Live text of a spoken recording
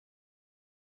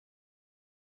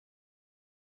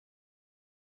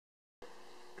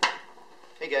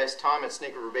Hey guys, Tom at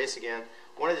Snake River Base again.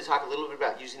 Wanted to talk a little bit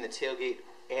about using the tailgate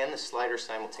and the slider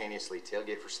simultaneously,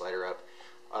 tailgate for slider up.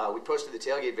 We posted the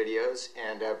tailgate videos,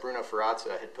 and Bruno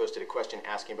Ferrazza had posted a question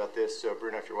asking about this. So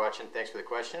Bruno, if you're watching, thanks for the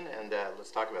question, and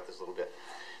let's talk about this a little bit.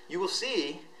 You will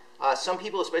see some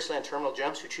people, especially on terminal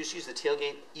jumps, who choose to use the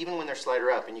tailgate even when they're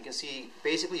slider up. And you can see,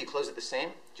 basically you close it the same,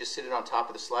 just sit it on top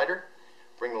of the slider,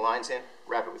 bring the lines in,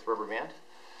 wrap it with rubber band.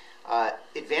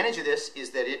 Advantage of this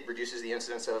is that it reduces the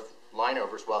incidence of line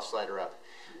overs while slider up.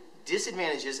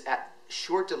 Disadvantages, at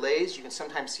short delays you can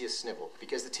sometimes see a snivel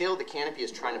because the tail of the canopy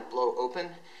is trying to blow open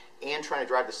and trying to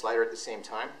drive the slider at the same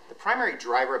time. The primary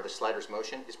driver of the slider's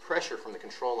motion is pressure from the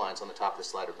control lines on the top of the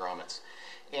slider grommets.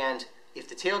 And if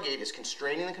the tailgate is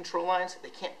constraining the control lines, they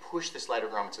can't push the slider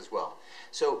grommets as well.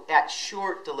 So at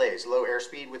short delays, low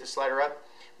airspeed with the slider up,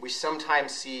 we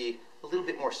sometimes see a little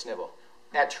bit more snivel.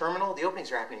 At terminal, the openings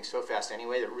are happening so fast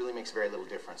anyway that it really makes very little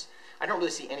difference. I don't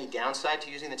really see any downside to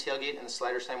using the tailgate and the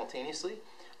slider simultaneously,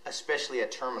 especially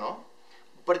at terminal.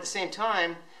 But at the same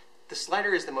time, the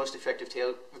slider is the most effective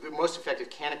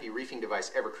canopy reefing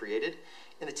device ever created,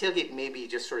 and the tailgate may be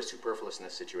just sort of superfluous in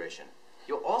this situation.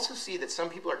 You'll also see that some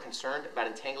people are concerned about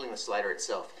entangling the slider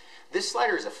itself. This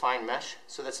slider is a fine mesh,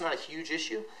 so that's not a huge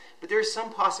issue, but there is some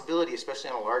possibility, especially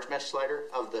on a large mesh slider,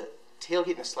 of the tailgate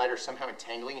and the slider somehow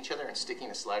entangling each other and sticking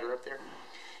the slider up there.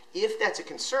 If that's a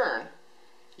concern,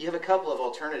 you have a couple of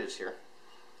alternatives here.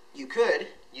 You could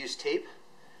use tape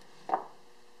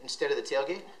instead of the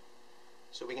tailgate,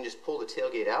 so we can just pull the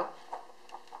tailgate out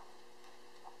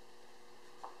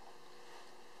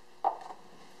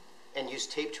and use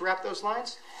tape to wrap those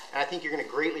lines, and I think you're going to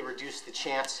greatly reduce the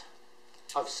chance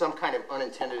of some kind of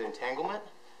unintended entanglement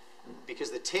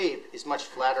because the tape is much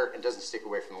flatter and doesn't stick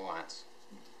away from the lines.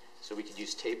 So we could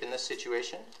use tape in this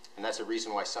situation, and that's a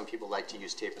reason why some people like to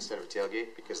use tape instead of a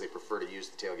tailgate, because they prefer to use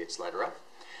the tailgate slider up.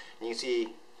 And you can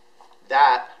see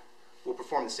that will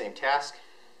perform the same task,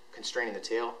 constraining the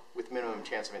tail with minimum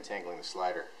chance of entangling the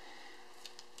slider.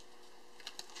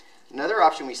 Another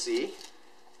option we see,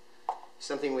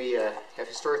 something we have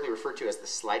historically referred to as the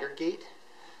slider gate.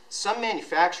 Some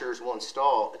manufacturers will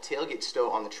install a tailgate stow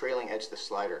on the trailing edge of the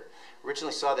slider.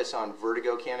 Originally saw this on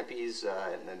Vertigo canopies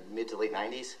in the mid to late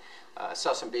 90s.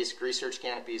 Saw some basic research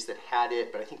canopies that had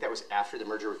it, but I think that was after the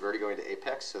merger with Vertigo into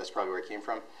Apex, so that's probably where it came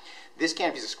from. This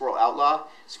canopy is a Squirrel Outlaw.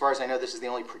 As far as I know, this is the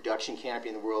only production canopy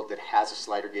in the world that has a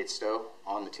slider gate stow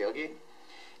on the tailgate.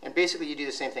 And basically you do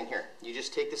the same thing here. You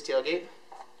just take this tailgate,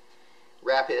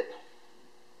 wrap it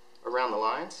around the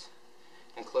lines,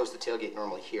 and close the tailgate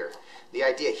normally here. The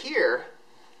idea here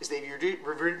is that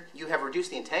you have reduced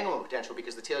the entanglement potential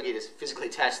because the tailgate is physically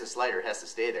attached to the slider, it has to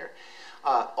stay there.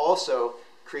 Also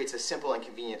creates a simple and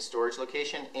convenient storage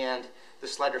location, and the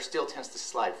slider still tends to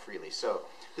slide freely. So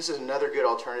this is another good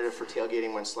alternative for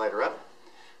tailgating when slider up.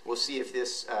 We'll see if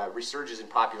this resurges in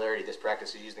popularity, this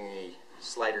practice of using a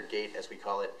slider gate, as we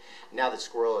call it, now that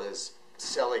Squirrel is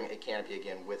selling a canopy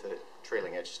again with a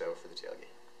trailing edge stow for the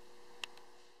tailgate.